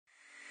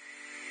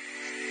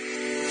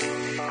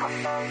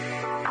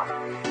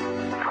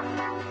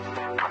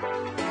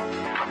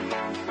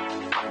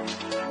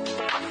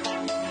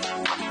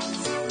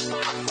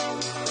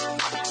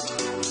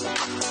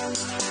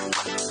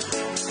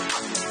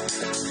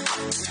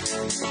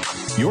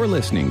You're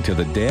listening to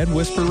the Dad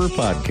Whisperer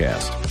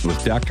podcast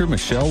with Dr.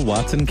 Michelle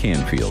Watson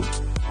Canfield.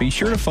 Be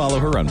sure to follow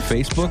her on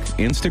Facebook,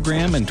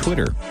 Instagram, and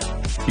Twitter.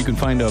 You can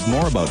find out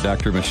more about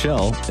Dr.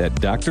 Michelle at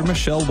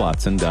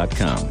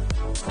drmichellewatson.com.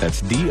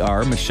 That's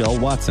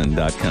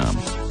drmichellewatson.com.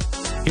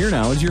 Here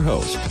now is your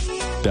host,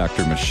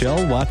 Dr.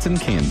 Michelle Watson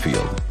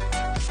Canfield.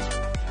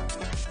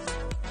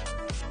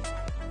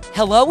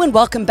 Hello and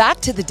welcome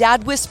back to the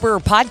Dad Whisperer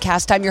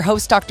podcast. I'm your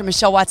host, Dr.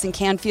 Michelle Watson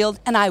Canfield,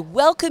 and I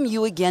welcome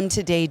you again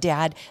today,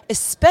 Dad,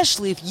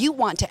 especially if you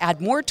want to add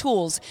more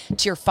tools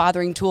to your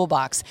fathering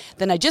toolbox.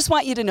 Then I just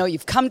want you to know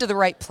you've come to the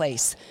right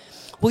place.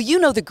 Well, you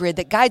know the grid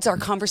that guides our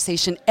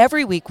conversation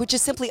every week, which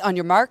is simply on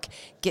your mark,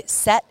 get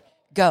set,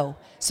 go.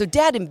 So,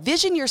 Dad,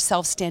 envision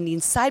yourself standing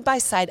side by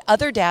side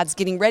other dads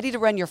getting ready to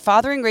run your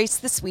fathering race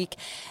this week,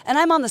 and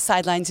I'm on the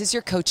sidelines as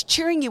your coach,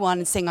 cheering you on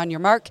and saying, on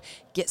your mark,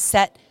 get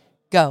set,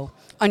 go.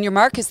 On your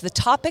mark is the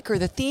topic or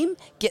the theme.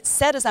 Get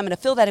set as I'm going to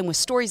fill that in with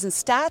stories and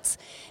stats.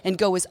 And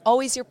go is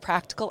always your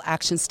practical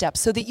action steps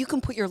so that you can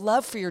put your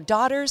love for your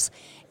daughters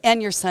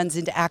and your sons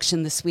into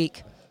action this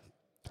week.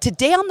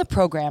 Today on the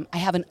program, I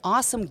have an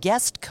awesome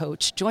guest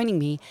coach joining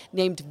me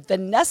named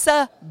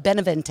Vanessa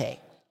Benavente.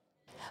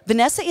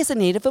 Vanessa is a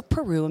native of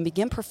Peru and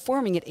began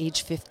performing at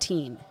age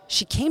 15.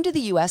 She came to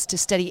the U.S. to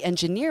study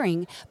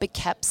engineering, but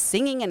kept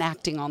singing and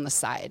acting on the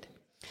side.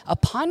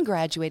 Upon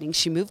graduating,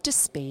 she moved to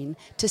Spain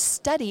to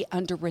study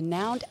under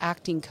renowned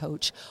acting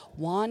coach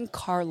Juan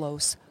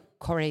Carlos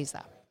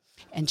Correza.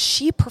 And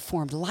she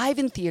performed live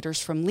in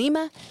theaters from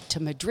Lima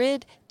to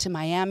Madrid to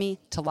Miami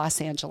to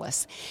Los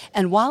Angeles.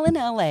 And while in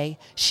LA,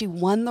 she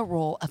won the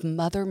role of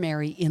Mother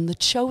Mary in The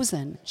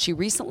Chosen. She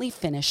recently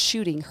finished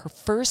shooting her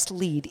first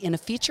lead in a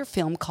feature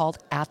film called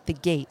At the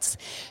Gates.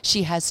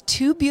 She has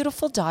two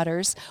beautiful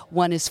daughters.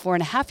 One is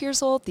 4.5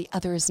 years old, the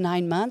other is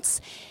 9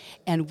 months.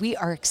 And we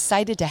are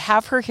excited to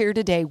have her here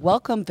today.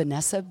 Welcome,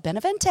 Vanessa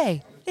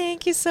Benavente.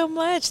 Thank you so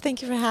much.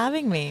 Thank you for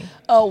having me.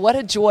 Oh, what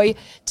a joy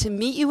to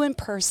meet you in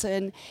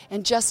person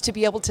and just to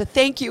be able to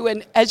thank you.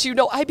 And as you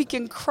know, I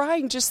begin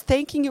crying just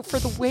thanking you for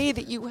the way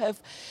that you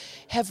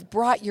have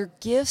brought your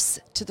gifts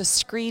to the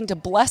screen to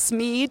bless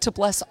me, to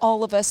bless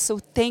all of us. So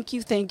thank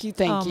you, thank you,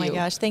 thank you. Oh my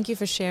gosh, thank you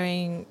for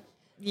sharing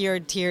your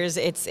tears.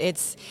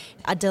 It's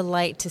a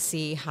delight to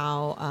see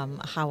how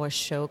our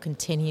show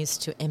continues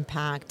to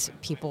impact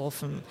people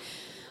from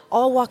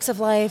all walks of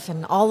life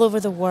and all over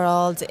the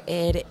world.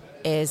 It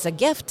is a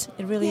gift.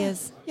 It really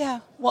is. Yeah.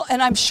 Well,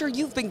 and I'm sure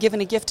you've been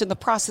given a gift in the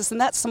process, and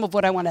that's some of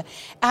what I want to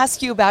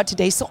ask you about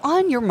today. So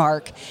on your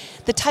mark,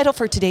 the title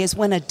for today is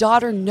When a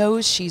Daughter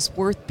Knows She's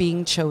Worth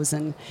Being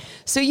Chosen.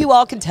 So you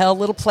all can tell, a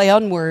little play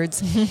on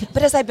words.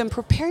 But as I've been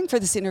preparing for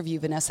this interview,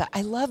 Vanessa,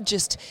 I love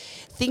just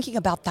thinking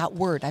about that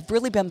word. I've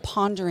really been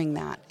pondering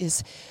that,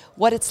 is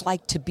what it's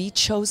like to be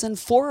chosen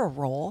for a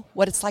role,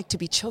 what it's like to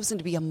be chosen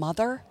to be a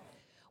mother,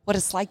 what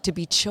it's like to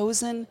be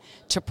chosen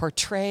to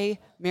portray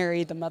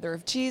Mary, the mother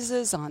of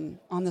Jesus, on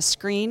the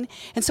screen.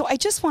 And so I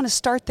just want to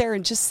start there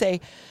and just say,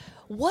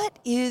 what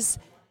is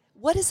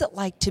it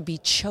like to be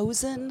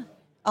chosen?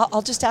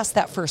 I'll just ask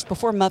that first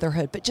before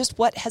motherhood, but just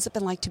what has it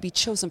been like to be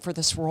chosen for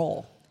this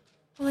role?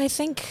 Well, I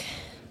think,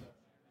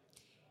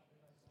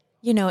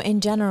 in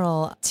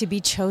general, to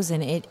be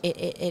chosen,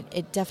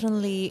 it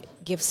definitely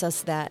gives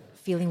us that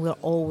feeling we're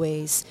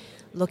always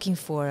looking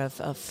for,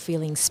 of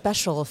feeling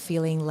special,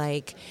 feeling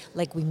like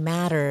we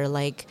matter,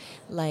 like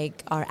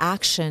our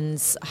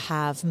actions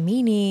have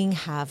meaning,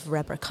 have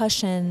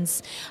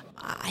repercussions.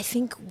 I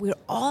think we're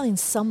all in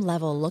some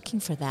level looking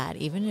for that,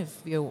 even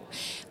if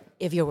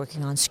you're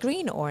working on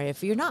screen or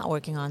if you're not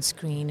working on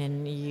screen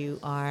and you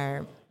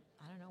are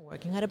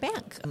working at a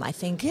bank. I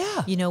think,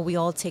 we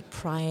all take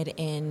pride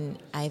in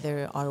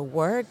either our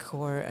work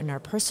or in our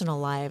personal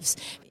lives.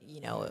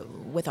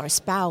 With our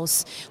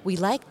spouse, we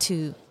like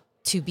to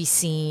be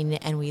seen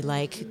and we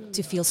like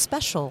to feel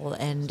special,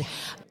 and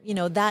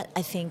that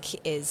I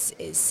think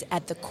is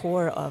at the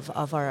core of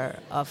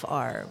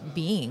our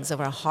beings, of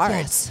our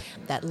hearts. Yes.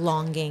 That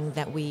longing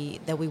that we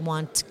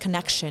want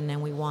connection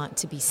and we want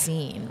to be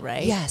seen,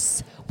 right?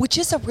 Yes, which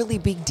is a really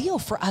big deal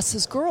for us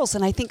as girls,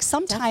 and I think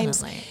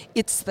sometimes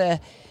it's the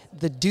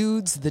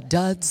dudes, the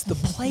duds, the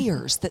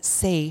players that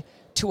say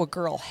to a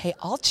girl, hey,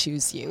 I'll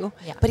choose you.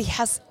 Yeah. But he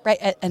has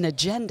an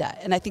agenda.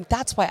 And I think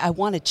that's why I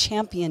want to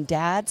champion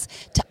dads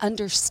to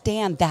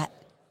understand that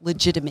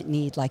legitimate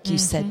need, like you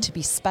said, to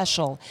be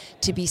special,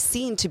 to be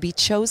seen, to be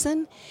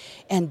chosen.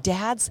 And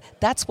dads,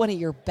 that's one of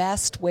your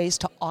best ways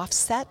to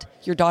offset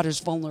your daughter's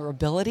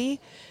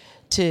vulnerability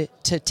to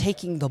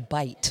taking the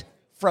bite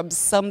from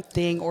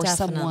something or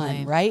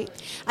someone, right?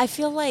 I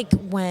feel like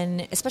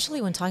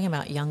especially when talking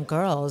about young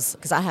girls,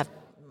 because I have,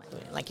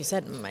 like you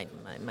said, my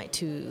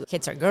two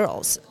kids are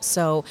girls.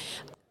 So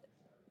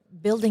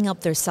building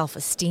up their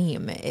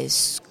self-esteem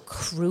is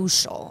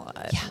crucial.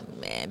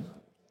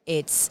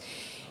 It's,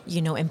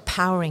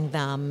 empowering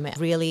them,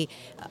 really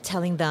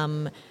telling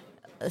them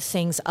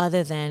things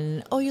other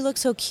than, oh, you look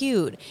so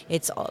cute.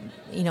 It's,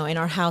 in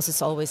our house,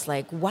 it's always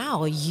like,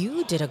 wow,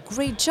 you did a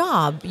great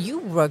job. You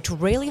worked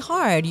really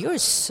hard.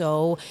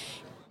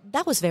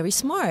 That was very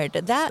smart.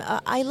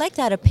 I like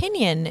that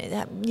opinion.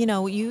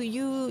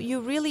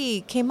 You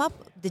really came up.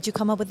 Did you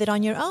come up with it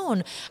on your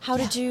own? How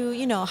did you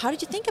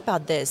think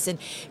about this? And,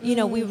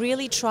 we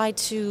really try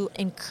to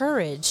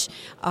encourage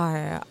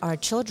our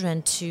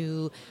children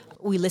to.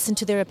 We listen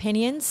to their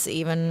opinions,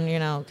 even,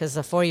 because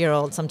a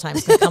 4-year-old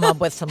sometimes can come up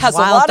with some has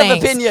wild things. Has a lot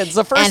of opinions,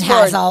 the firstborn. And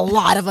has a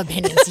lot of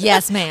opinions.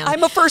 Yes, ma'am.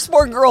 I'm a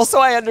firstborn girl, so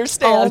I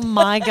understand. Oh,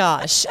 my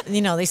gosh.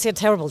 They say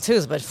terrible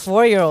twos, but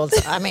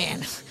 4-year-olds, I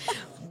mean,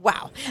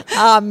 wow.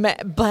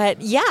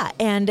 But, yeah,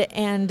 and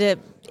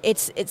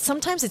it's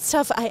sometimes it's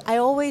tough. I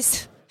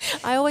always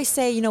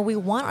say, we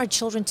want our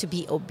children to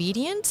be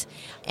obedient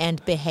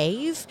and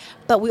behave,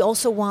 but we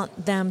also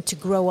want them to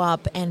grow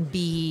up and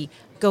be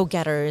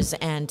go-getters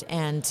and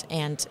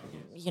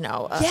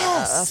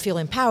yes. Feel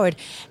empowered.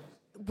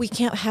 We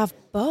can't have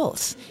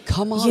both.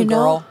 Come on,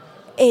 girl.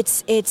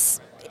 It's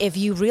if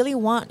you really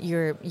want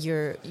your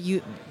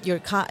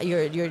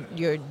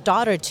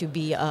daughter to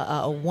be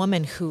a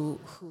woman who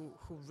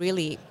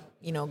really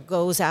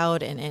goes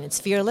out and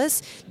it's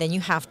fearless, then you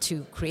have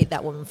to create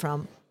that woman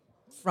from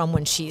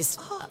when she's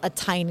a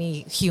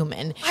tiny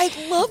human. I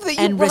love that you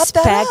and brought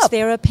respect that up.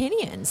 their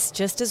opinions,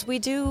 just as we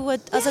do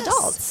as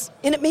adults.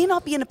 And it may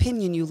not be an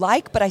opinion you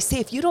like, but I say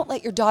if you don't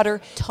let your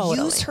daughter Totally.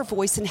 use her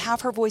voice and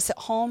have her voice at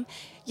home,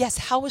 yes,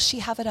 how will she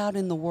have it out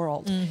in the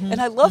world? And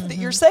I love that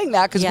you're saying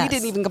that, because we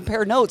didn't even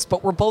compare notes,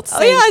 but we're both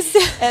saying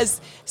as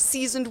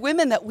seasoned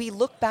women that we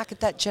look back at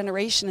that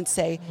generation and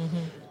say,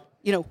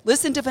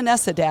 listen to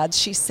Vanessa, Dad.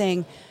 She's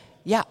saying,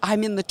 yeah,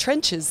 I'm in the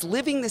trenches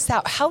living this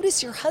out. How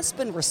does your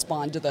husband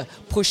respond to the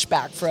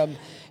pushback from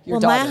your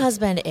daughter? Well, my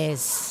husband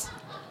is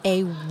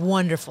a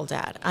wonderful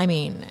dad. I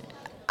mean,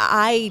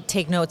 I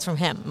take notes from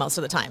him most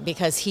of the time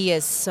because he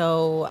is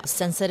so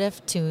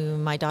sensitive to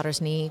my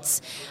daughter's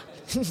needs.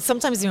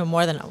 Sometimes even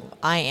more than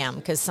I am,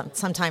 because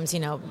sometimes,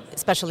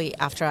 especially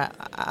after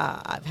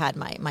I've had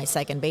my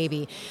second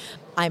baby,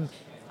 I'm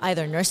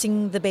either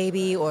nursing the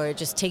baby or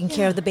just taking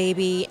care of the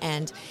baby,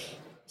 and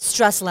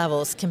stress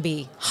levels can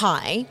be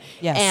high.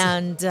 Yes.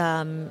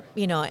 And,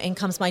 in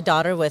comes my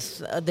daughter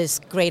with this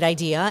great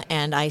idea,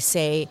 and I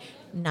say,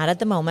 not at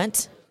the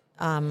moment.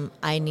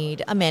 I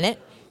need a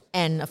minute.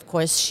 And, of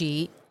course,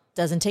 she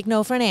doesn't take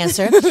no for an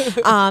answer.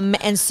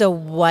 And so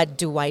what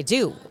do I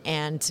do?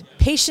 And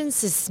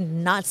patience is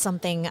not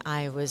something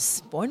I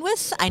was born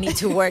with. I need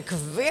to work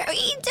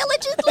very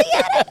diligently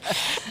at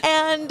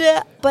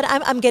it. But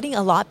I'm getting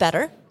a lot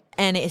better.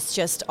 And it's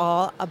just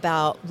all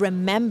about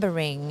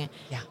remembering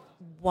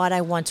what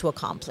I want to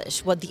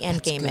accomplish, what the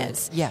end game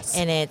is. Yes.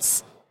 And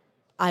it's,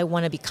 I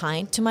want to be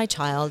kind to my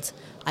child.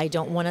 I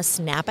don't want to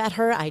snap at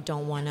her. I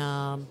don't want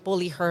to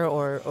bully her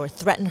or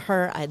threaten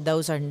her.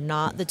 Those are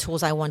not the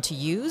tools I want to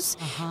use.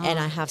 And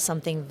I have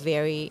something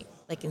very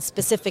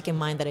specific in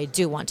mind that I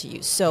do want to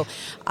use. So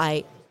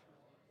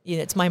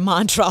it's my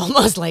mantra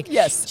almost, like,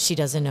 yes, she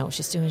doesn't know what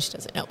she's doing. She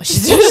doesn't know what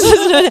she's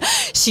doing.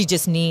 She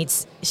just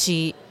needs,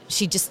 she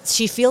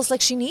feels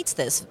like she needs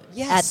this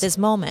at this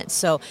moment.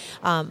 So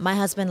my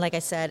husband, like I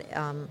said,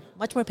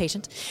 much more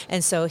patient.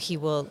 And so he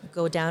will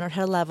go down at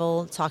her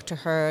level, talk to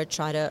her,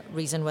 try to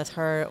reason with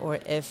her. Or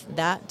if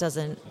that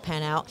doesn't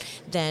pan out,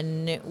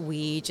 then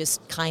we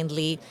just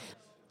kindly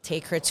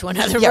take her to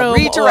another room.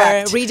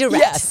 Redirect. Or redirect.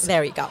 Yes.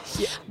 There you go.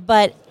 Yeah.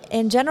 But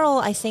in general,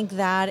 I think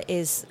that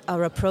is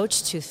our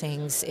approach to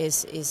things,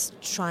 is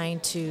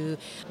trying to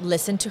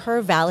listen to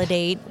her,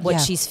 validate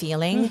what she's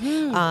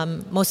feeling.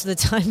 Most of the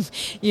time,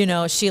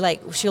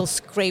 she'll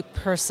scrape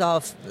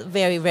herself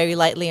very, very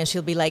lightly, and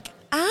she'll be like,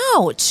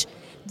 ouch,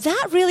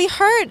 that really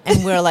hurt.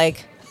 And we're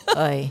like,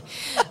 oy.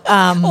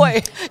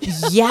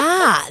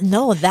 Yeah,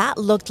 no, that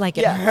looked like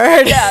it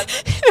hurt. Yeah.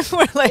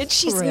 We're like, and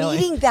she's really?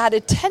 needing that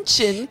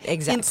attention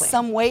Exactly. in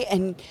some way.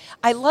 And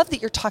I love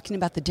that you're talking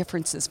about the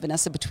differences,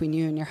 Vanessa, between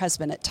you and your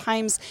husband. At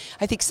times,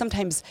 I think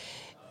sometimes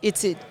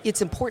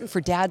it's important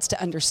for dads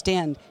to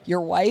understand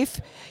your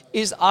wife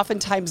is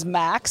oftentimes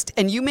maxed,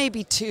 and you may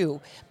be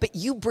too, but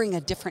you bring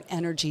a different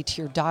energy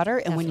to your daughter.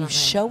 And when you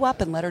show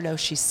up and let her know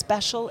she's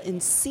special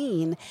and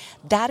seen,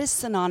 that is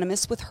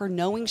synonymous with her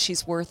knowing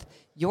she's worth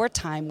your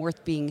time,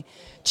 worth being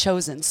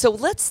chosen. So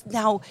let's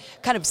now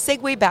kind of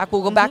segue back.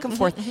 We'll go back and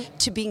forth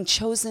to being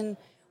chosen.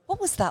 What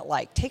was that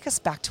like? Take us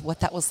back to what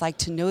that was like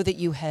to know that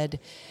you had,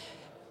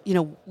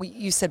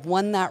 you said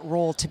won that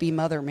role to be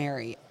Mother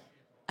Mary,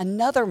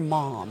 another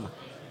mom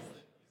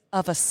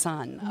of a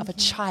son, of a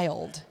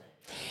child.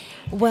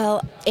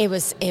 Well, it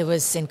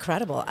was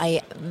incredible.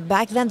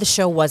 Back then the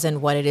show wasn't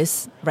what it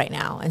is right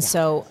now, and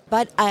so,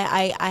 but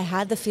I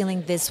had the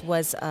feeling this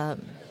was,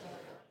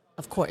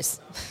 of course,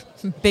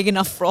 big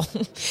enough role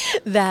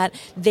that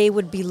they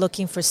would be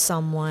looking for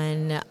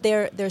someone.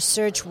 Their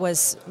search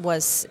was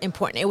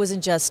important. It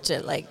wasn't just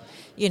to,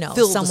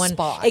 fill someone the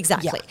spot.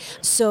 Exactly. Yeah.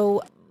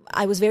 So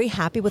I was very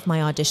happy with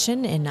my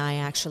audition, and I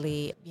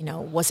actually,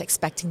 was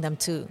expecting them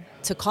to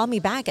call me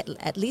back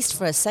at least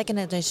for a second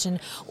audition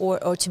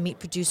or to meet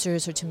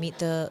producers or to meet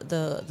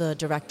the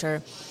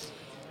director.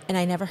 And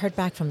I never heard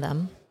back from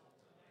them.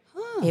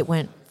 It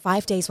went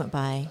 5 days went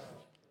by,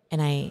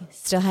 and I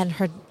still hadn't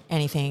heard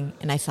anything.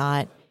 And I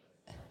thought,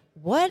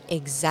 what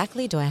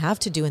exactly do I have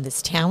to do in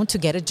this town to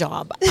get a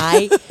job?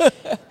 I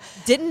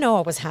didn't know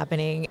what was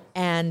happening.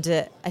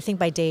 And I think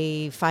by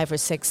day 5 or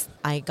 6,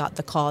 I got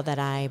the call that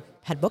I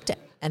had booked it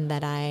and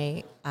that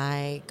I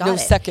got it. No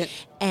second.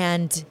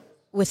 And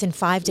within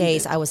 5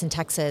 days, I was in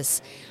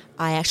Texas.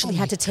 I actually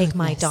had to take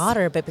my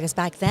daughter, but because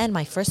back then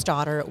my first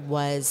daughter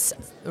was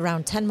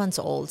around 10 months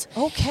old.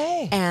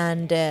 Okay.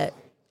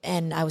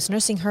 And I was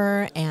nursing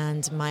her,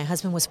 and my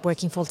husband was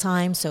working full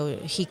time, so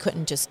he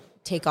couldn't just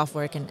take off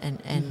work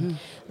and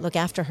look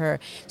after her.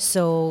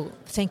 So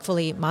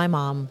thankfully, my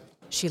mom,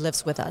 she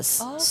lives with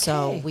us. Okay.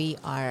 So we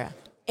are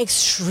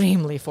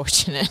extremely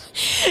fortunate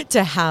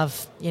to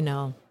have,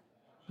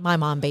 my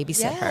mom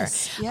babysit her.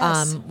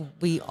 Yes.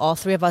 We all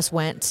three of us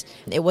went.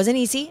 It wasn't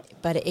easy,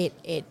 but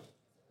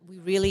we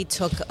really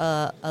took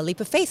a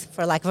leap of faith,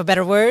 for lack of a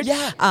better word.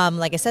 Yeah.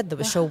 Like I said,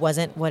 the show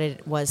wasn't what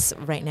it was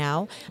right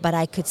now, but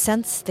I could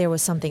sense there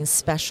was something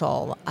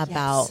special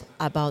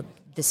about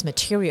this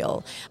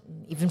material.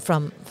 Even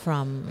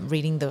from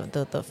reading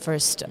the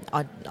first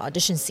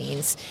audition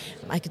scenes,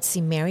 I could see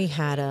Mary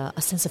had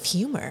a sense of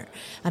humor.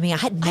 I mean, I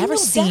had never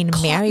seen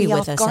Mary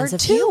with a sense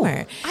of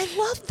humor. I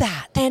love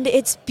that. And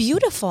it's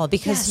beautiful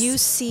because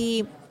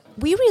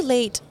we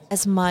relate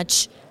as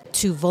much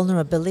to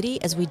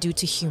vulnerability as we do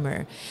to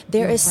humor.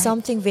 There is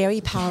something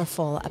very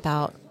powerful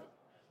about,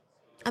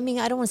 I mean,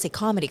 I don't want to say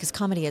comedy, because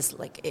comedy is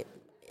like,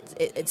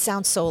 it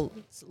sounds so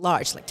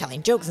large, like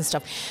telling jokes and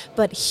stuff,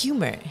 but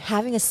humor,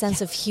 having a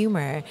sense of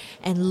humor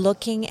and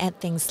looking at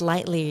things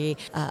lightly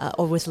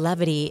or with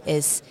levity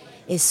is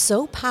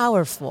so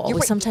powerful.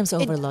 We sometimes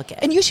overlook it.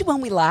 And usually when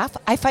we laugh,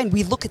 I find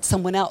we look at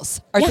someone else.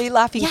 Are they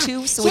laughing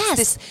too? So it's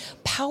this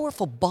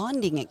powerful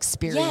bonding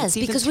experience.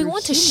 Yes, because we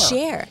want to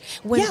share.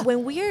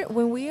 When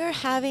we're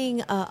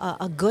having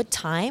a good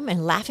time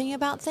and laughing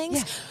about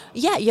things,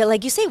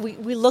 like you say,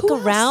 we look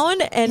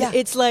around and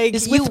it's like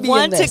you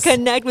want to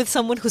connect with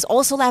someone who's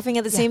also laughing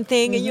at the same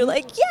thing, and you're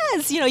like,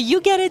 yes, you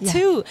get it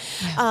too.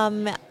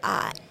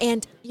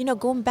 And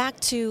going back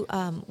to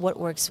what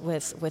works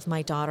with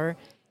my daughter,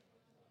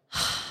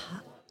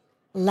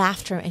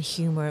 laughter and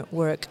humor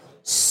work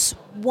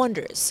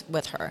wonders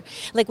with her.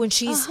 Like when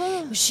she's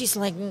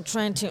like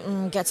trying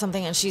to get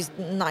something and she's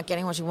not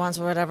getting what she wants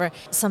or whatever.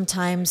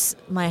 Sometimes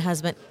my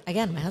husband,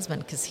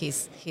 because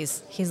he's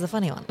the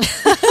funny one.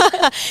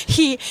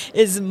 He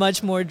is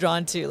much more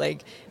drawn to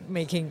like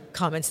making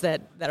comments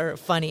that are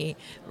funny,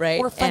 right?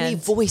 Or funny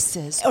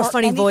voices. Or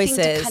funny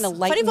voices. To kind of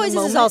funny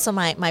voices is also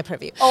my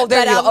purview. Oh,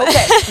 there you go.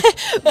 Okay.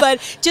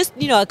 But just,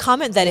 a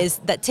comment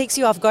that takes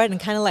you off guard and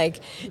kind of like,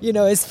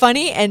 is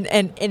funny and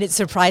it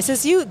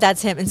surprises you,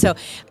 that's him. And so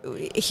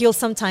he'll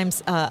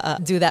sometimes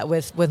do that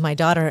with my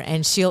daughter,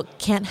 and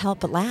can't help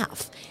but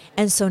laugh.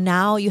 And so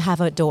now you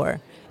have a door.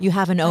 You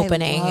have an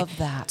opening. I love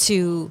that.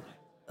 To,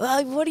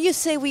 what do you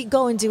say we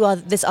go and do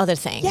this other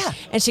thing? Yeah.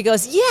 And she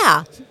goes,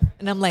 yeah.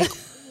 And I'm like,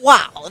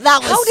 wow,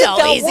 that was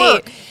so easy.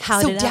 Work?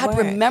 How did that Dad work?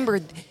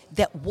 remembered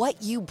that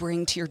what you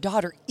bring to your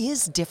daughter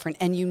is different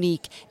and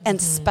unique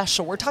and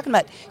special. We're talking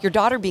about your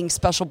daughter being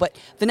special, but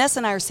Vanessa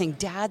and I are saying,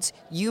 dads,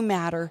 you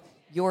matter.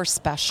 You're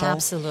special.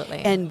 Absolutely.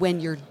 And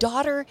when your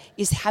daughter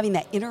is having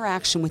that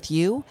interaction with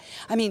you,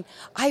 I mean,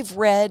 I've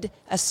read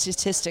a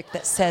statistic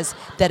that says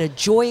that a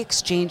joy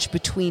exchange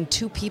between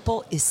two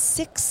people is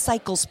 6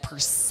 cycles per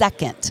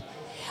second.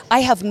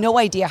 I have no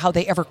idea how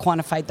they ever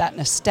quantified that in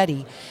a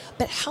study,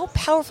 but how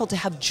powerful to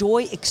have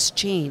joy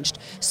exchanged.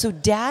 So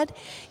Dad,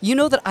 you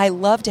know that I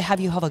love to have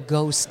you have a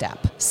go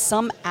step,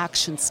 some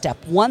action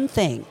step, one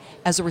thing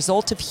as a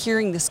result of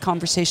hearing this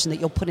conversation that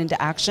you'll put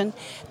into action.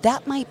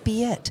 That might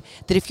be it.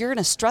 That if you're in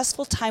a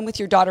stressful time with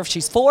your daughter, if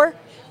she's 4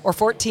 or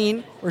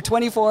 14 or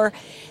 24,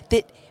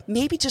 that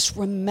maybe just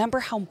remember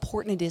how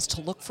important it is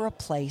to look for a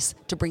place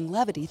to bring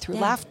levity through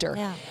laughter.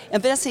 Yeah.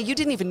 And Vanessa, you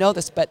didn't even know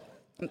this, but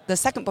the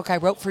second book I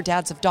wrote for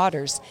dads of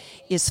daughters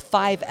is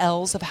 5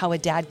 L's of how a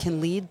dad can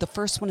lead. The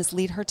first one is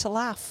lead her to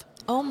laugh.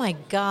 Oh my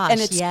gosh, and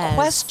it's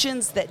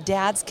questions that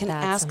dads can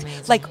ask.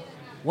 Amazing. Like,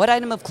 what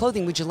item of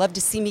clothing would you love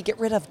to see me get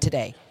rid of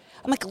today?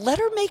 I'm like, let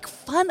her make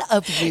fun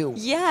of you.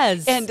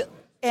 Yes. And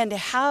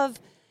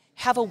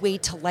have a way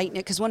to lighten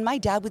it. Because when my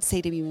dad would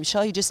say to me,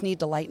 Michelle, you just need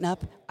to lighten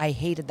up, I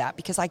hated that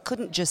because I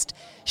couldn't just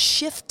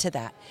shift to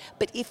that.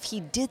 But if he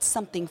did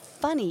something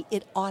funny,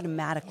 it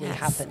automatically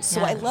happened.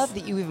 So I love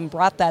that you even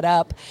brought that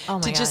up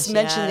to just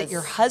mention that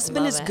your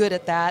husband is good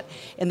at that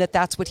and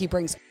that's what he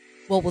brings.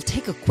 Well, we'll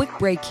take a quick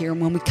break here, and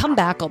when we come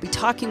back, I'll be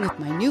talking with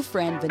my new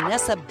friend,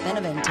 Vanessa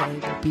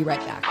Benavente. We'll be right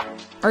back.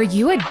 Are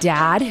you a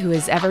dad who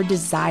has ever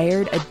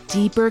desired a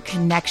deeper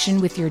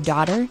connection with your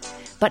daughter,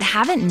 but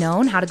haven't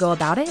known how to go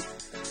about it?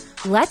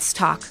 Let's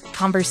Talk,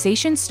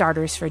 Conversation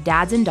Starters for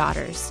Dads and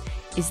Daughters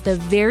is the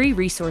very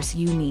resource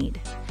you need.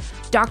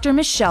 Dr.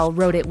 Michelle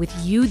wrote it with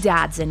you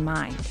dads in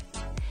mind.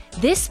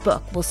 This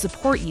book will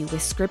support you with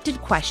scripted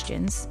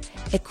questions,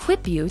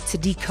 equip you to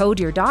decode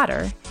your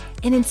daughter,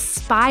 and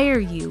inspire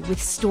you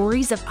with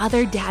stories of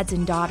other dads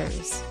and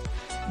daughters.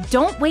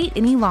 Don't wait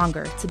any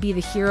longer to be the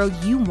hero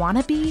you want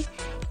to be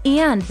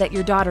and that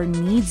your daughter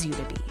needs you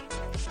to be.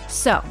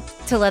 So,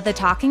 to let the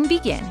talking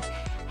begin,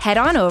 head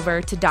on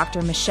over to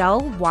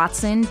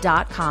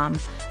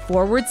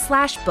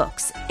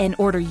drmichellewatson.com/books and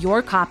order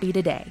your copy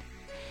today.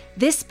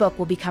 This book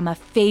will become a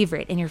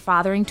favorite in your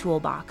fathering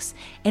toolbox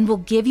and will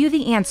give you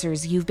the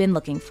answers you've been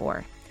looking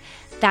for.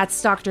 That's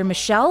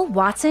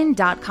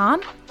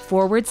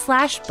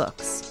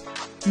drmichellewatson.com/books.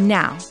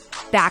 Now,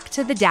 back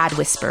to the Dad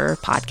Whisperer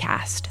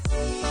podcast.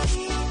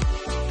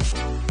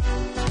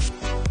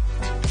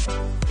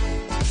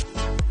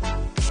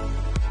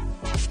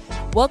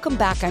 Welcome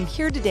back. I'm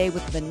here today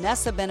with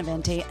Vanessa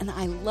Benavente, and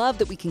I love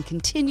that we can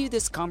continue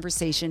this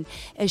conversation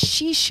as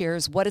she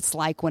shares what it's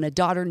like when a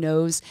daughter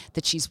knows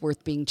that she's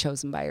worth being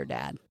chosen by her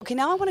dad. Okay,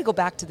 now I want to go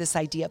back to this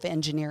idea of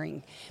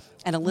engineering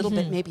and a little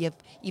bit maybe of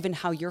even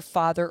how your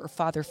father or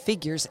father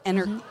figures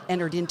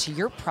entered into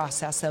your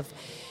process of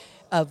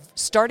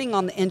starting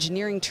on the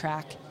engineering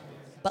track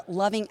but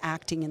loving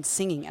acting and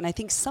singing. And I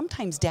think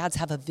sometimes dads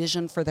have a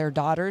vision for their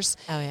daughters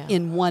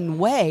in one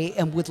way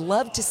and would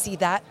love to see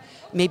that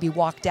maybe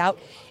walked out.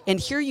 And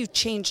here you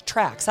change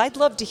tracks. I'd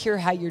love to hear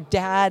how your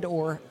dad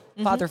or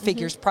father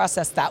figures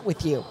process that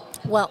with you.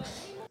 Well,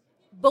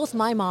 both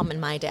my mom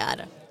and my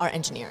dad are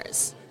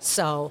engineers.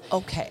 So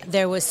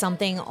there was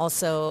something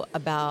also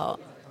about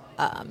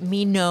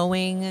me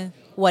knowing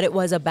what it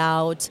was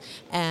about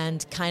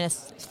and kind of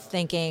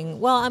thinking,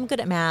 well, I'm good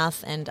at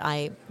math and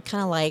I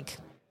kind of like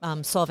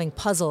solving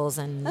puzzles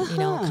and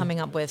coming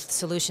up with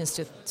solutions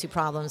to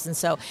problems. And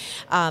so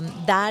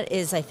that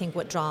is, I think,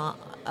 what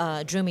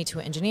drew me to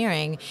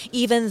engineering,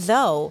 even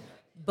though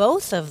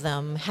both of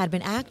them had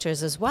been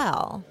actors as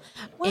well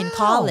in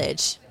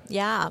college.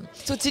 Yeah.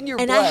 So it's in your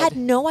blood. And I had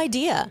no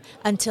idea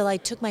until I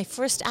took my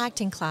first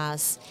acting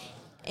class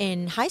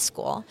in high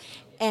school.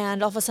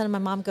 And all of a sudden my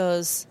mom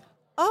goes,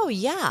 oh,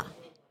 yeah,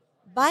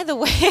 by the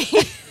way,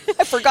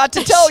 I forgot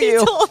to tell you.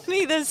 She told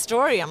me this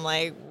story. I'm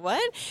like,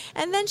 what?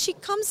 And then she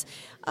comes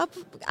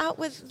out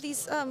with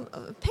these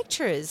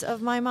pictures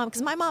of my mom,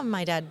 because my mom and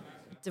my dad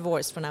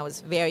divorced when I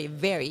was very,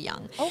 very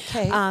young.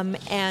 Okay.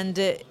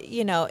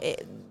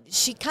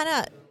 She kind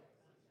of,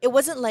 it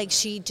wasn't like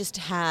she just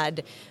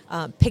had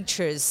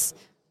pictures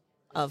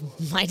of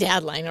my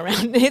dad lying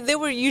around. They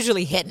were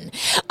usually hidden.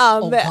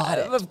 Got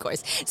it. Of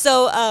course.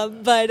 So,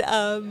 but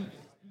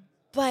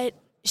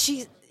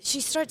she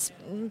starts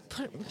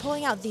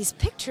pulling out these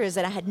pictures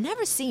that I had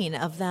never seen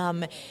of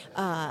them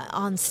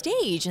on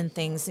stage and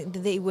things.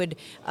 They would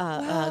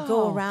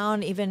go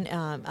around even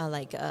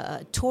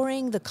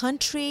touring the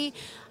country.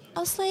 I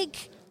was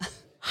like,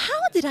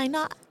 how did I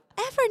not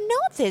ever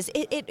know this?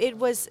 It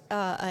was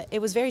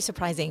very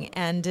surprising.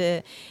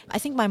 And I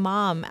think my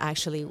mom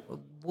actually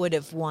would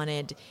have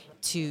wanted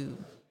to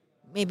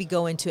maybe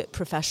go into it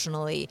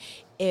professionally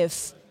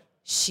if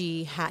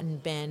she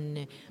hadn't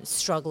been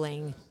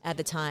struggling at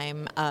the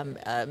time.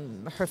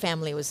 Her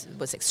family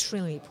was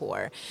extremely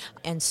poor.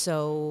 And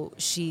so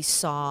she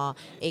saw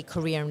a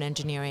career in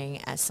engineering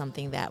as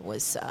something that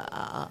was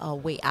a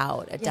way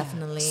out,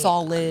 definitely.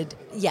 Solid,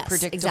 yes,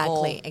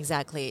 predictable.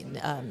 Exactly.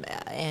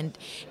 And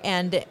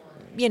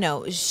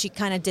she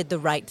kind of did the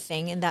right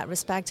thing in that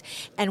respect.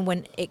 And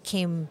when it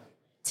came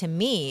to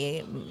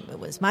me, it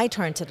was my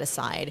turn to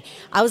decide.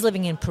 I was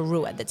living in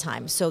Peru at the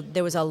time. So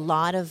there was a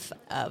lot of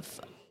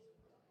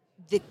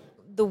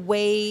the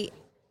way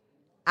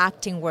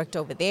acting worked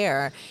over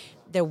there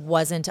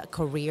wasn't a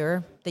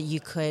career that you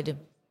could.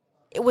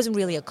 It wasn't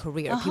really a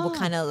career. People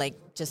kind of like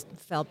just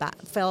fell. How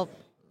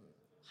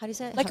do you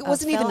say it? Like it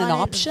wasn't even an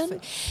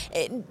option.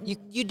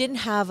 You didn't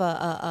have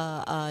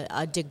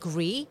a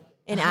degree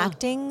in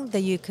acting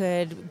that you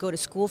could go to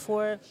school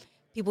for.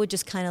 People would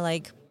just kind of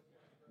like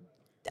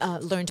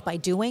learned by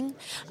doing.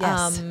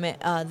 Yes.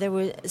 There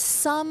was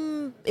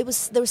some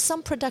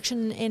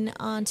production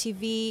on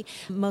TV,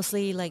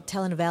 mostly like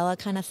telenovela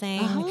kind of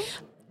thing.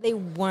 They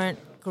weren't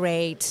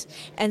great,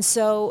 and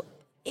so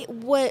it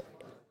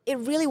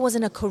really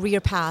wasn't a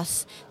career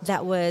path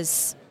that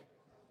was.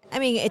 I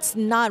mean, it's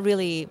not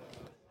really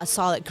a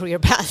solid career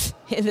path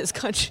in this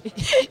country,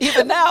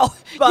 even now.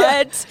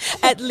 But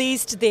at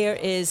least there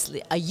is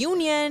a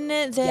union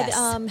that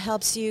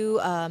helps you.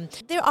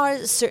 There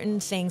are certain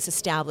things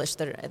established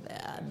that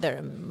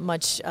are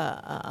much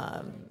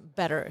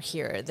better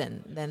here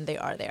than they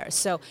are there.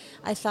 So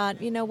I thought,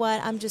 you know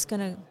what, I'm just going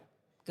to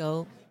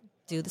go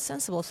do the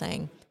sensible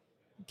thing,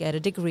 get a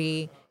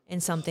degree in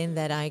something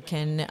that I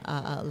can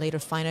later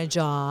find a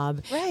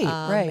job.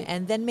 Right.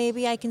 And then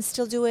maybe I can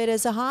still do it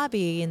as a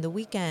hobby in the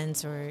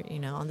weekends or,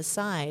 on the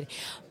side.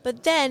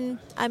 But then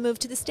I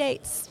moved to the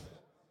States.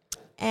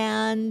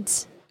 And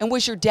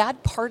was your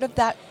dad part of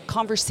that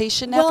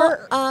conversation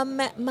ever?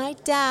 My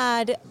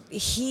dad,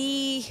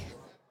 he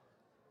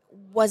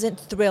wasn't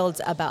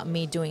thrilled about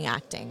me doing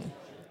acting.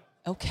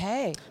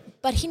 Okay.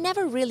 but he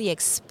never really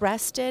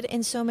expressed it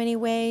in so many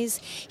ways.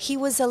 He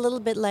was a little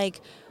bit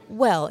like,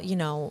 well,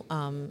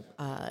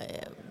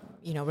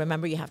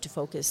 remember you have to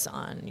focus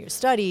on your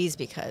studies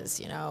because,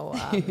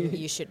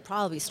 you should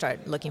probably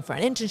start looking for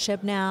an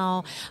internship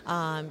now,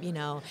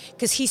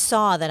 because he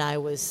saw that I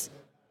was,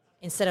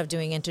 instead of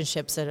doing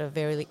internships at a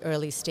very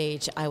early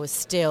stage, I was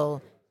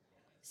still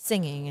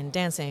singing and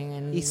dancing.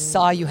 And he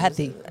saw you had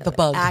the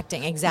bug.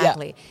 Acting,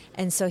 exactly.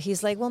 Yeah. And so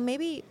he's like, well,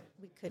 maybe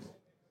we could,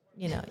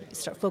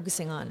 start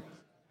focusing on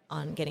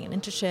getting an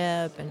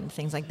internship and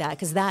things like that,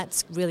 because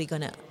that's really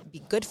going to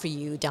be good for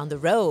you down the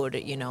road,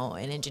 in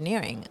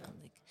engineering. I'm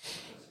like,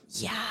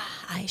 yeah,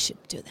 I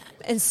should do that.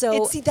 And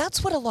so... see,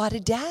 that's what a lot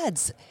of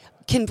dads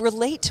can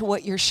relate to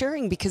what you're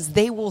sharing, because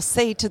they will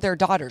say to their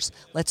daughters,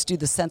 let's do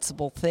the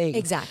sensible thing.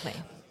 Exactly.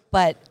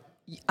 But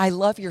I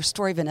love your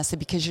story, Vanessa,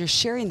 because you're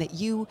sharing that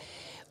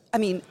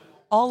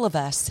all of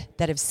us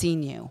that have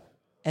seen you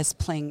as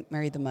playing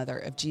Mary, the Mother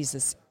of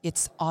Jesus,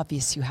 it's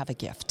obvious you have a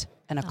gift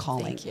and a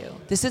calling. Thank you.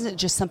 This isn't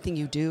just something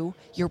you do.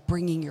 You're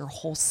bringing your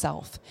whole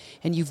self.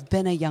 And you've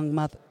been a young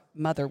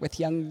mother with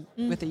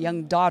a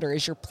young daughter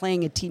as you're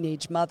playing a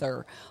teenage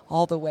mother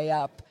all the way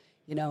up,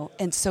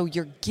 And so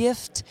your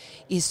gift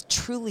is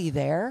truly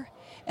there.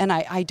 And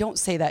I don't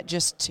say that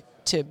just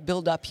to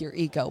build up your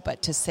ego,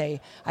 but to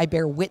say, I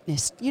bear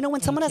witness.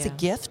 When someone has a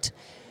gift,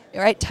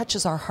 right, it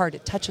touches our heart,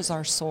 it touches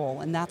our soul,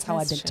 and that's how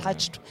I've been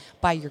touched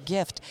by your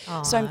gift.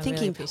 So I'm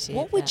thinking,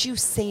 what would you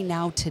say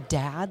now to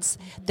dads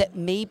that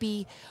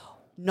maybe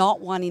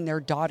not wanting their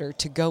daughter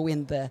to go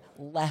in the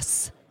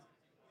less,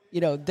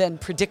 than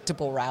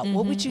predictable route?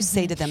 What would you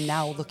say to them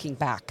now, looking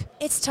back?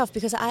 It's tough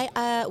because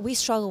we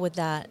struggle with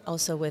that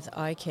also with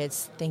our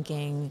kids,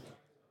 thinking,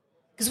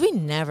 because we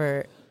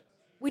never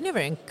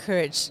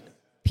encourage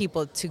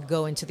people to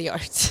go into the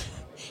arts.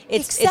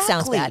 It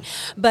sounds bad,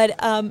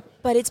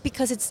 but it's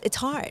because it's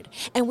hard,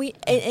 and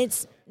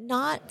it's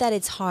not that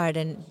it's hard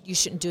and you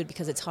shouldn't do it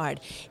because it's hard.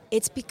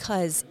 It's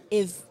because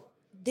if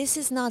this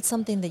is not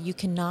something that you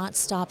cannot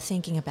stop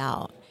thinking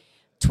about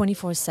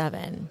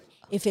 24/7,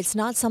 if it's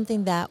not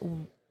something that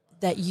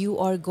you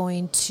are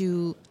going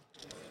to,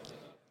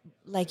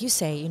 like you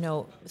say,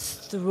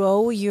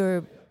 throw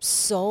your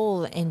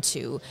soul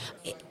into,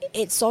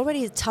 it's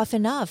already tough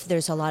enough.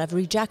 There's a lot of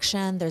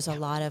rejection. There's a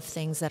lot of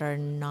things that are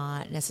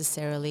not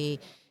necessarily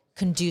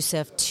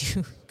conducive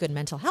to good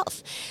mental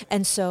health.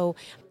 And so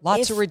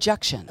lots of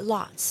rejection.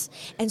 Lots.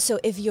 And so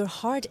if your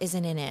heart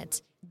isn't in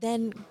it,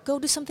 then go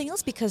do something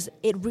else, because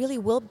it really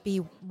will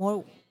be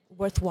more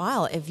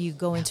worthwhile if you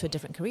go into a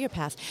different career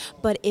path.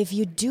 But if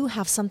you do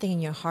have something in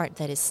your heart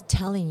that is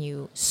telling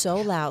you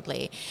so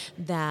loudly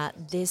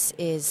that this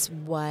is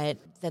what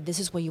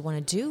you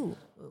want to do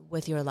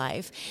with your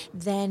life,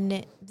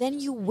 then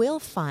you will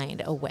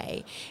find a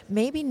way.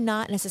 Maybe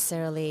not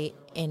necessarily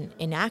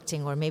in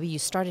acting, or maybe you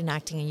start in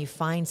acting and you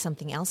find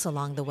something else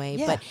along the way.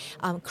 Yeah.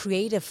 But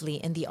creatively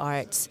in the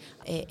arts,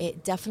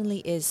 it definitely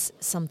is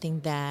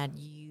something that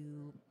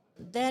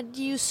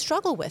you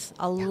struggle with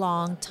a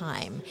long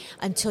time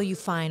until you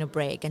find a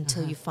break,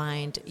 until you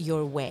find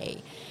your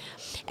way.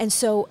 And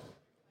so,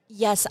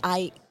 yes,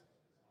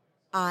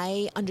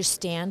 I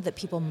understand that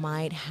people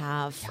might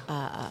have,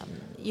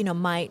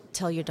 might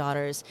tell their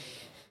daughters,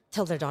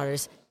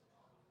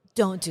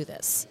 don't do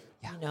this,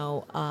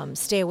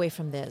 stay away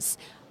from this.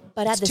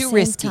 But it's at the too same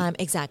risky. time,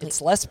 exactly.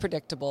 It's less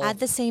predictable. At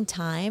the same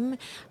time,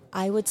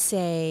 I would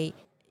say,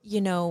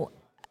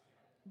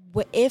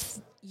 if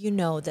you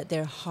know that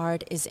their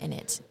heart is in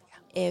it,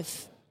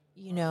 if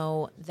you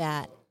know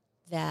that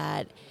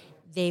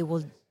they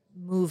will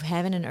move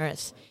heaven and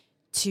earth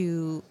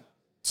to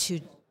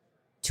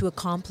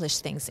accomplish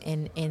things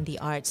in the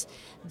arts,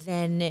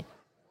 then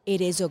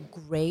it is a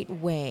great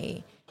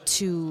way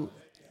to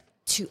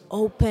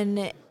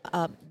open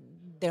up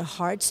their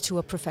hearts to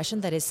a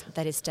profession that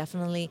is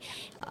definitely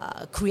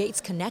creates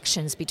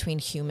connections between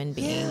human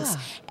beings,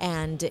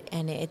 and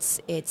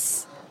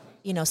it's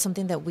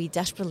something that we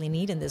desperately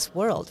need in this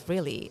world,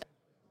 really.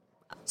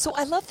 So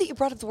I love that you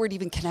brought up the word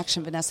even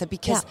connection, Vanessa,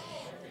 because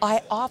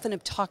I often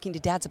am talking to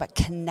dads about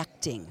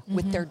connecting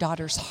with their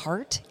daughter's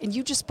heart, and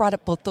you just brought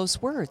up both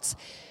those words.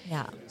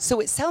 Yeah.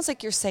 So it sounds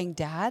like you're saying,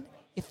 Dad,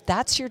 if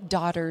that's your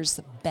daughter's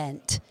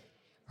bent,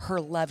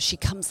 her love, she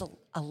comes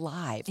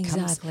alive.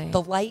 Exactly.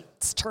 The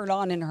lights turn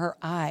on in her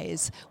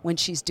eyes when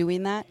she's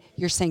doing that.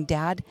 You're saying,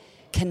 Dad,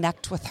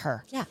 connect with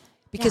her. Yeah.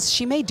 Because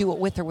she may do it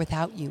with or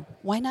without you.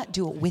 Why not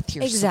do it with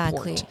your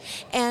support?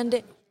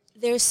 And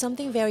there's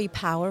something very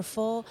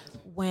powerful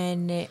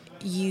when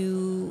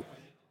you,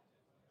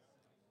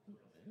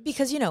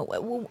 because,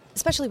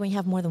 especially when you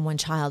have more than one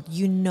child,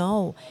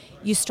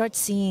 you start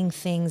seeing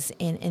things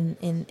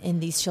in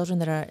these children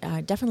that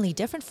are definitely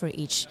different for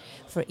each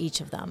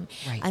of them.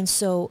 Right. And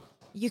so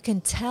you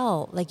can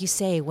tell, like you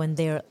say, when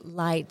their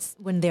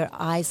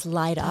eyes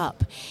light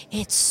up,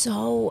 it's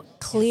so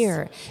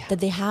clear that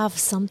they have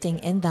something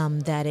in them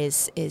that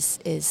is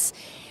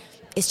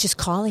just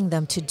calling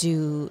them to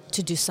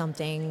do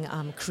something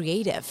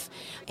creative.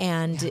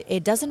 And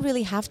it doesn't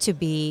really have to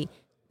be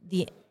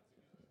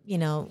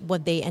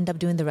what they end up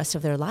doing the rest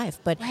of their life.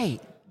 But Right.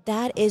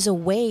 that is a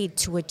way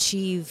to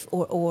achieve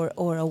or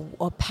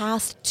a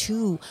path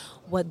to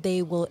what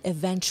they will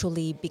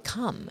eventually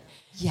become.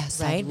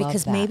 Yes, I right? love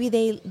Because that. maybe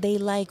they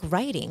like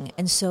writing,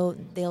 and so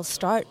they'll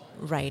start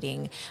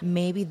writing.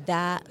 Maybe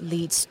that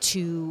leads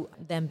to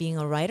them being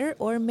a writer,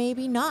 or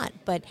maybe not.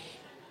 But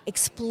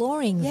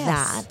exploring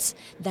Yes.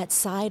 that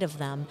side of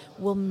them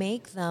will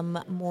make them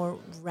more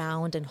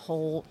round and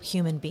whole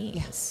human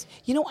beings.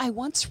 Yes. I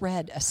once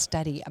read a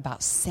study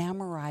about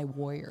samurai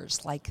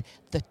warriors, like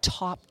the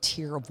top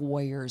tier of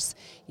warriors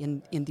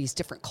in these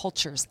different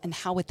cultures, and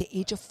how at the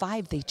age of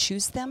 5 they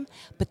choose them,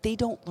 but they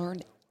don't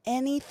learn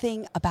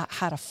anything about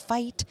how to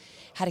fight,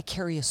 how to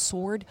carry a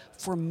sword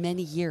for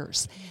many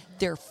years.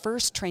 They're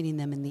first training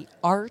them in the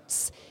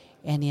arts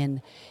and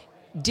in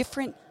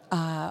different,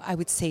 I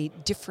would say,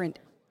 different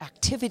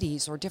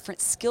activities or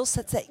different skill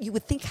sets that you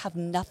would think have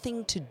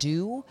nothing to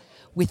do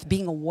with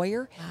being a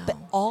warrior, but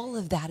all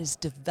of that is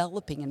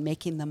developing and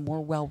making them more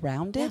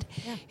well-rounded.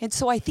 Yeah. And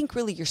so I think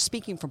really you're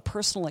speaking from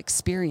personal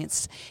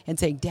experience and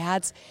saying,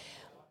 dads,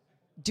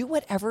 do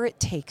whatever it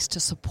takes to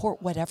support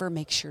whatever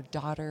makes your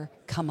daughter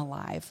come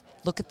alive.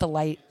 Look at the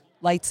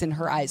lights in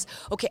her eyes.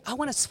 Okay, I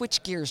want to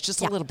switch gears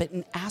just a little bit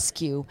and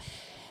ask you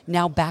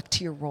now back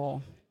to your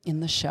role in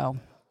the show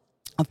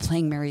of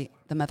playing Mary,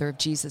 the mother of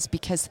Jesus,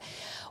 because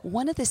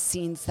one of the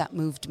scenes that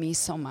moved me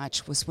so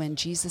much was when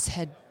Jesus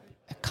had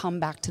come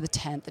back to the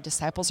tent, the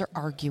disciples are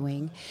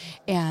arguing,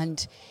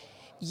 and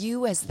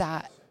you as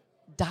that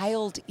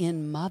dialed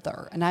in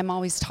mother, and I'm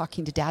always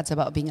talking to dads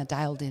about being a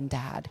dialed in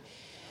dad,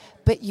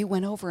 but you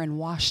went over and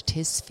washed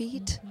his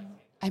feet.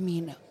 I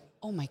mean,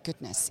 oh my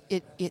goodness,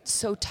 it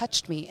so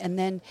touched me. And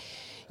then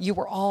you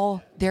were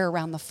all there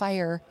around the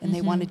fire, and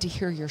they wanted to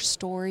hear your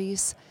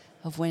stories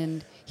of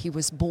when he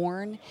was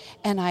born.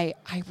 And I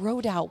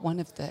wrote out one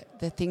of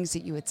the things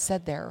that you had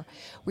said there,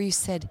 where you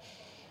said,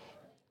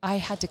 I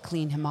had to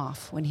clean him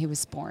off when he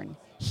was born.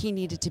 He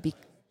needed to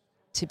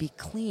be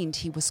cleaned.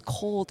 He was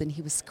cold and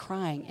he was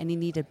crying, and he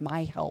needed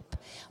my help,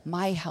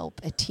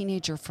 a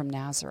teenager from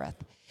Nazareth.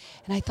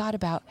 And I thought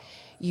about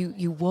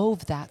you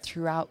wove that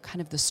throughout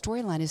kind of the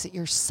storyline, is that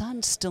your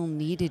son still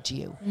needed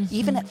you.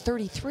 Even at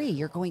 33,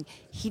 you're going,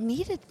 he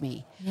needed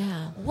me.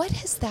 Yeah. What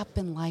has that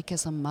been like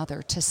as a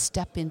mother to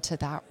step into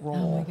that role?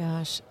 Oh my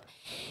gosh.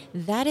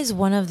 That is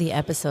one of the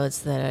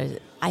episodes that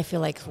I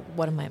feel like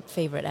one of my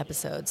favorite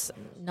episodes,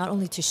 not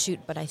only to shoot,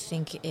 but I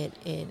think it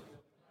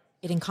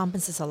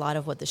encompasses a lot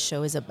of what the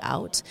show is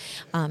about.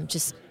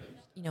 Just,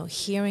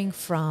 hearing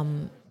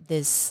from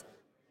this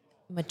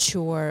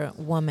mature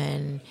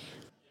woman.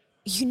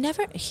 You've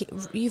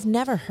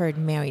never heard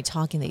Mary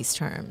talk in these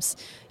terms.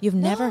 You've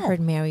never heard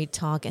Mary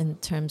talk in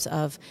terms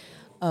of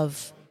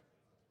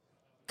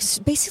 'cause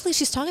basically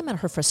she's talking about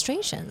her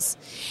frustrations.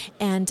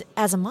 And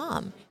as a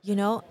mom,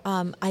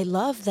 I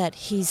love that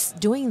he's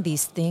doing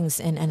these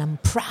things, and I'm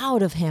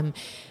proud of him.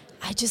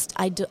 I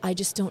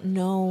just don't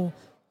know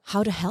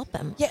how to help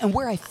him. Yeah, and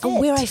where I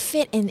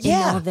fit. In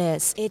all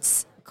this.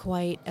 It's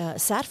quite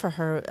sad for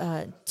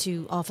her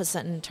to all of a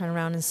sudden turn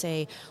around and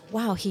say,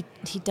 wow, he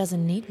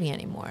doesn't need me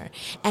anymore.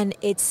 And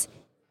it's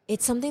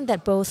something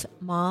that both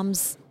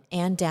moms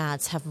and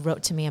dads have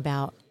wrote to me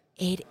about.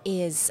 It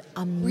is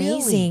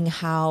amazing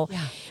how,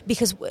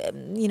 because,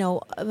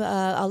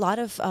 a lot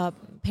of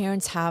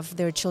parents have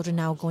their children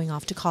now going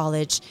off to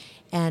college,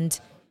 and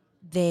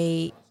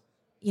they,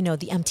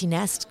 the empty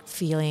nest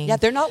feeling. Yeah,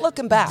 they're not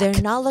looking back.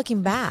 They're not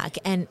looking back.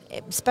 And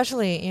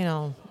especially,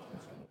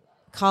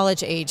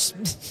 college age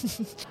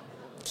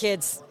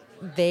kids,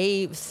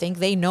 they think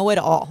they know it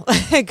all,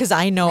 because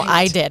I know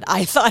I did.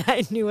 I thought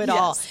I knew it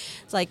all.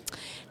 It's like,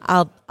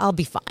 I'll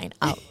be fine.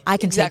 I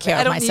can take care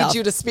of myself. I don't need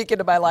you to speak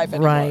into my life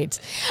anymore. Right.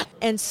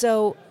 And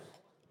so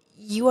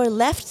you are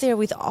left there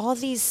with all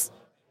these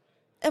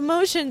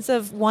emotions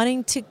of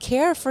wanting to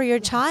care for your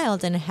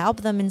child and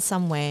help them in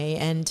some way,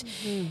 and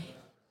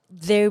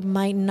they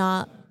might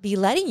not be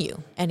letting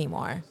you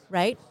anymore,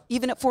 right?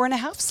 Even at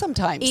 4.5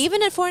 sometimes.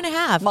 Even at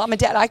 4.5. Mom and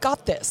Dad, I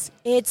got this.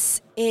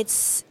 It's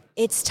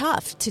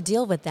tough to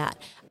deal with that.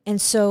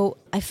 And so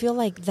I feel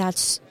like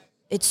it's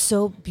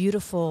so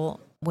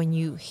beautiful when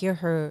you hear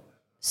her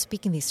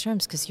speak in these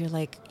terms, because you're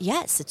like,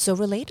 yes, it's so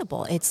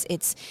relatable.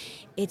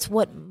 It's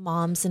what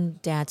moms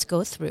and dads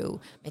go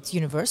through. It's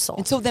universal.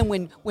 And so then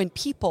when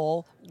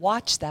people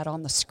watch that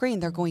on the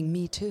screen, they're going,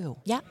 me too.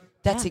 Yeah.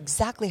 That's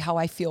exactly how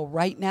I feel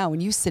right now.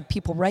 And you said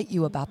people write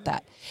you about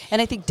that.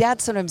 And I think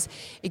dads sometimes,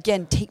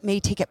 again, may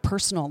take it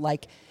personal.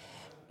 Like,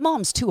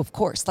 moms too, of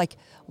course. Like,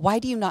 why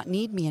do you not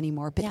need me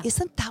anymore? But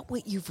isn't that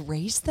what you've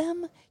raised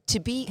them? To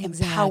be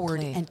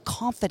empowered and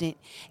confident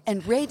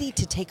and ready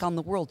to take on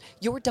the world.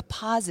 Your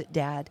deposit,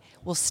 Dad,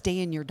 will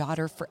stay in your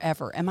daughter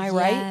forever. Am I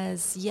right?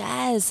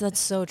 Yes, that's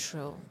so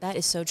true. That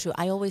is so true.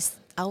 I always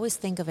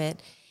think of it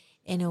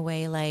in a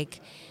way like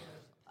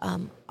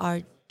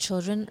our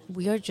children,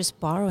 we are just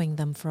borrowing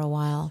them for a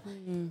while.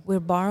 We're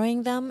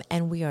borrowing them,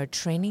 and we are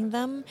training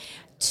them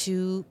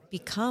to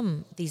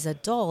become these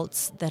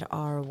adults that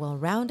are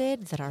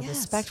well-rounded, that are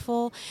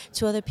respectful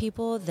to other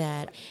people,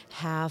 that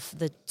have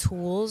the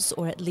tools,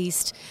 or at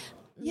least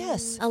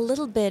a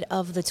little bit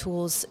of the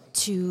tools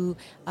to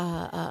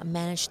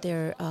manage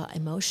their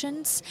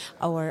emotions,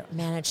 or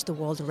manage the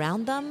world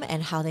around them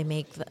and how they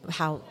make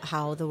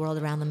how the world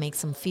around them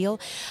makes them feel,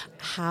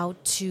 how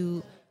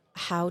to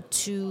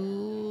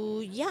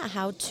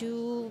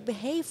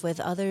behave with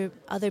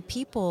other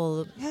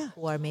people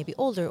who are maybe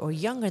older or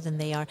younger than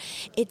they are.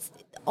 It's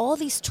all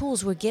these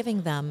tools we're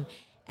giving them,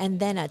 and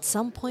then at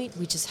some point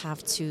we just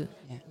have to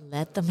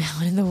let them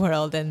out in the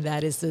world, and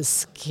that is the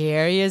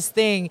scariest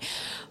thing.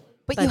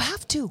 But you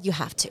have to. You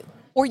have to.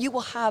 Or you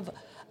will have,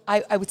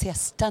 I would say, a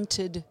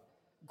stunted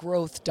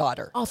growth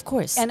daughter. Of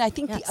course. And I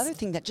think the other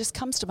thing that just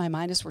comes to my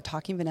mind as we're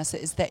talking,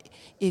 Vanessa, is that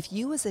if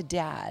you as a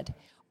dad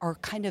are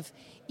kind of,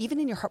 even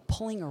in your heart,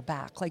 pulling her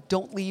back, like,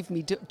 don't leave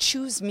me,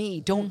 choose me,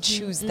 don't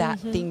choose that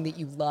thing that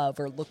you love,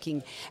 or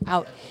looking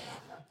out,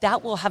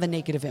 that will have a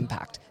negative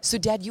impact. So,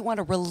 Dad, you want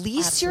to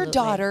release your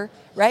daughter,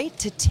 right,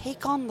 to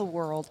take on the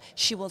world.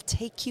 She will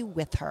take you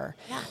with her.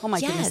 Yeah. Oh, my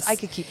goodness. I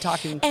could keep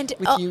talking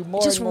with you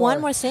more just and more. one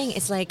more thing.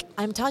 It's like,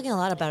 I'm talking a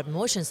lot about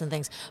emotions and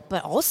things,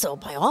 but also,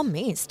 by all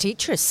means,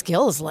 teach her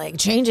skills like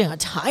changing a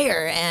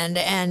tire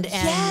and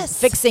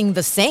fixing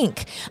the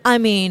sink. I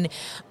mean,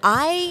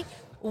 I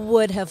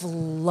would have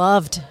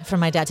loved for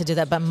my dad to do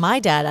that, but my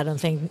dad, I don't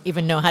think,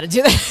 even know how to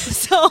do that.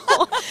 So,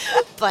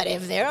 but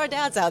if there are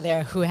dads out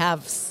there who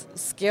have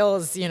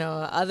skills,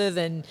 other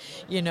than,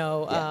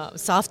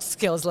 soft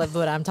skills like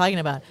what I'm talking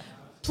about,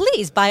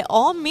 please, by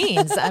all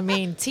means, I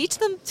mean, teach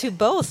them to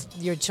both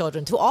your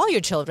children, to all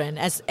your children,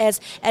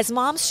 as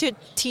moms should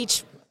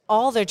teach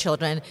all their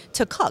children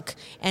to cook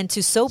and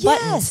to sew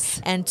buttons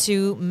and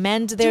to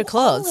mend their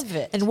clothes all of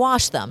it. And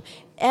wash them.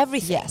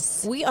 Everything.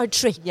 Yes. We are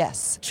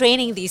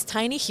training these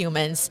tiny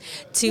humans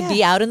to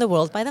be out in the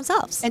world by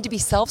themselves. And to be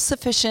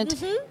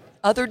self-sufficient,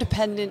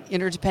 other-dependent,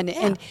 interdependent.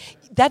 Yeah. And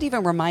that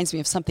even reminds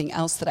me of something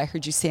else that I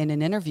heard you say in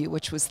an interview,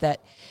 which was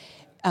that,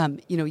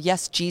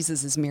 yes,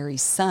 Jesus is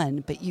Mary's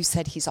son, but you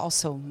said he's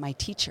also my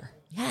teacher.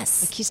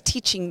 Yes.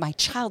 Like my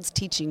child's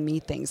teaching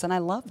me things, and I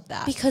love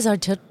that. Because our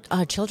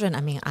children,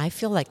 I mean, I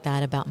feel like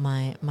that about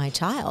my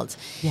child.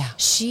 Yeah.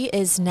 She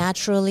is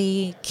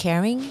naturally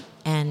caring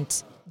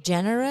and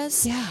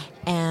generous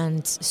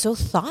and so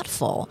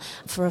thoughtful.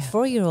 For a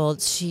 4-year-old,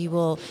 she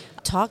will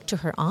talk to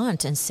her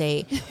aunt and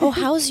say, "Oh,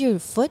 how's your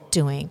foot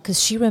doing?"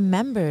 Because she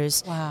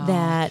remembers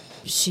that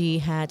she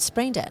had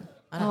sprained it.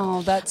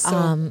 Oh, that's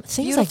so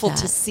beautiful like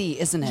that. To see,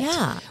 isn't it?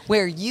 Yeah.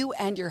 Where you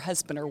and your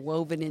husband are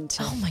woven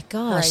into oh my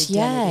gosh, her identity.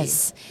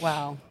 Yes.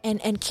 Wow.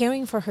 And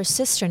caring for her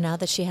sister now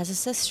that she has a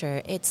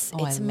sister. It's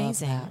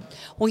amazing. Love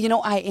that.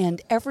 Well, I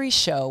end every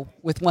show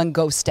with one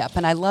go step,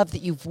 and I love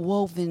that you've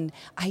woven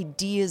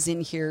ideas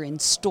in here in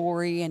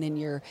story and in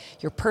your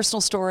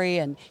personal story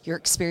and your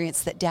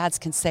experience that dads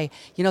can say,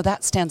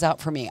 that stands out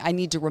for me. I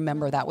need to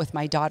remember that with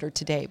my daughter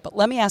today. But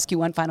let me ask you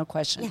one final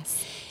question.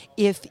 Yes.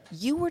 If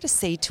you were to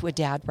say to a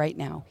dad right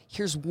now,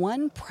 here's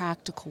one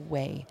practical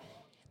way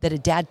that a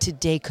dad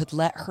today could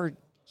let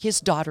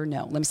his daughter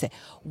know. Let me say,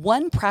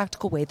 one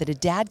practical way that a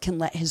dad can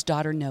let his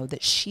daughter know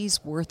that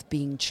she's worth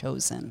being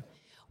chosen.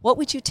 What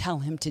would you tell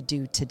him to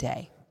do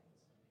today?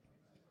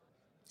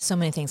 So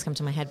many things come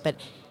to my head, but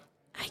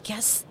I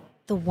guess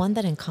the one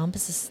that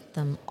encompasses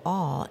them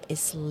all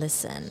is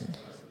listen.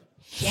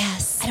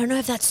 Yes. I don't know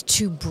if that's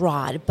too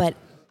broad, but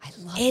I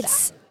love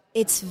that.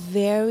 It's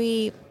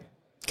very...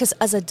 Because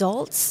as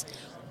adults,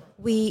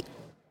 we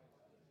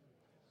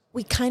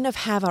kind of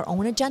have our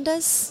own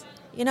agendas,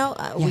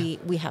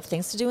 we have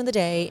things to do in the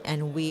day,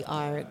 and we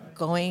are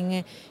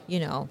going,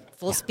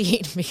 full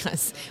speed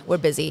because we're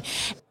busy.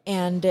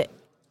 And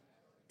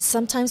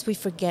sometimes we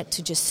forget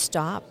to just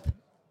stop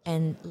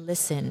and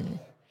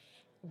listen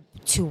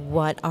to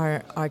what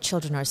our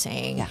children are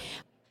saying,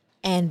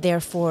 and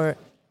therefore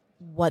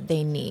what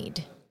they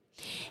need.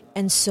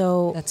 And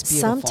so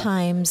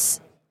sometimes...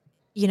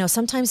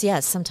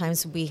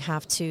 sometimes we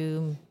have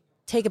to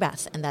take a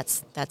bath, and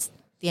that's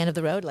the end of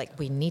the road. Like,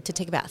 we need to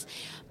take a bath.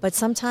 But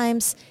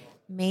sometimes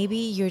maybe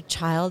your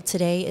child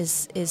today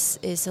is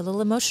a little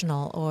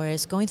emotional, or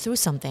is going through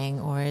something,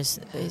 or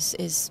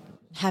is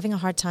having a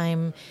hard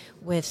time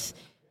with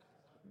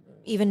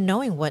even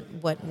knowing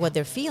what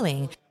they're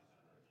feeling.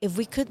 If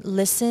we could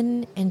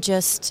listen and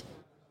just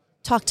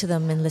talk to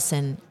them and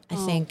listen, I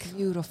think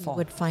beautiful. We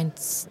would find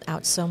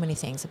out so many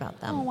things about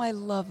them. Oh, I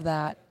love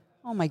that.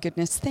 Oh, my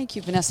goodness. Thank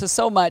you, Vanessa,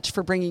 so much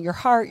for bringing your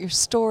heart, your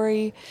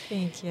story.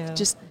 Thank you.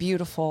 Just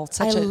beautiful.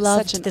 I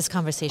loved this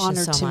conversation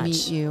so much. Honor to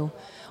meet you.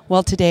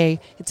 Well, today,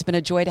 it's been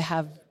a joy to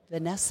have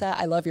Vanessa.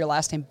 I love your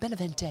last name,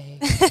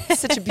 Benavente.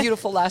 Such a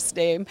beautiful last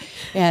name,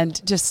 and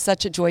just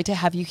such a joy to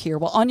have you here.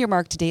 Well, On Your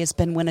Mark today has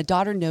been When a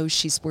Daughter Knows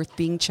She's Worth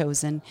Being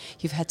Chosen.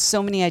 You've had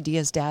so many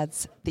ideas,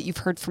 dads, that you've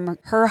heard from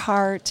her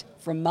heart,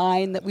 from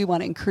mine that we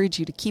want to encourage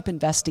you to keep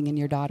investing in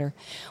your daughter.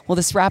 Well,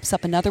 this wraps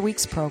up another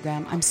week's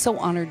program. I'm so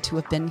honored to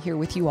have been here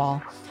with you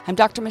all. I'm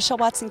Dr. Michelle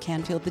Watson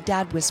Canfield, the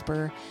Dad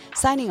Whisperer,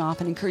 signing off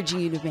and encouraging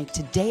you to make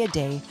today a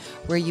day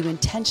where you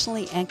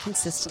intentionally and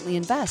consistently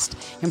invest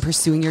in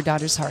pursuing your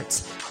daughter's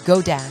hearts.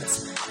 Go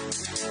Dads.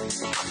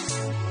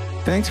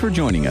 Thanks for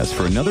joining us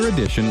for another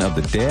edition of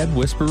the Dad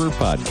Whisperer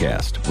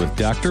podcast with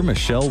Dr.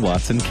 Michelle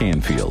Watson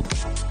Canfield.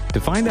 To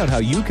find out how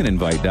you can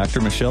invite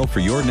Dr. Michelle for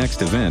your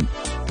next event,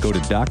 go to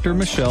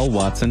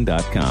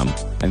drmichellewatson.com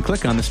and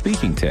click on the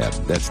speaking tab.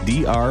 That's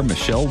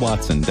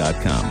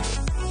drmichellewatson.com.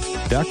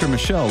 Dr.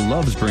 Michelle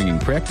loves bringing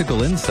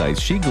practical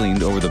insights she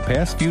gleaned over the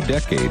past few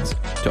decades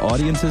to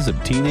audiences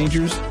of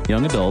teenagers,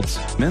 young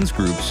adults, men's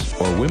groups,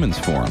 or women's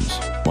forums.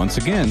 Once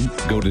again,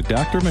 go to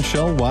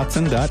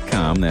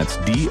drmichellewatson.com. That's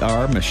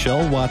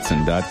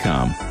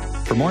drmichellewatson.com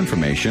for more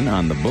information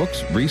on the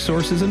books,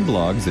 resources, and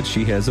blogs that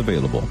she has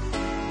available.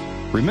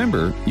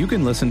 Remember, you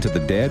can listen to the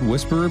Dad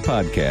Whisperer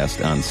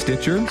podcast on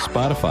Stitcher,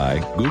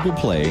 Spotify, Google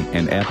Play,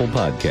 and Apple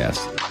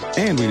Podcasts.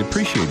 And we'd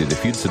appreciate it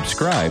if you'd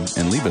subscribe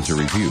and leave us a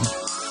review.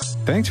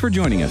 Thanks for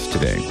joining us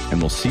today,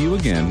 and we'll see you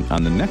again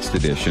on the next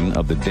edition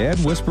of the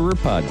Dad Whisperer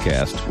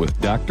podcast with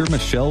Dr.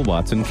 Michelle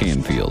Watson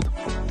Canfield.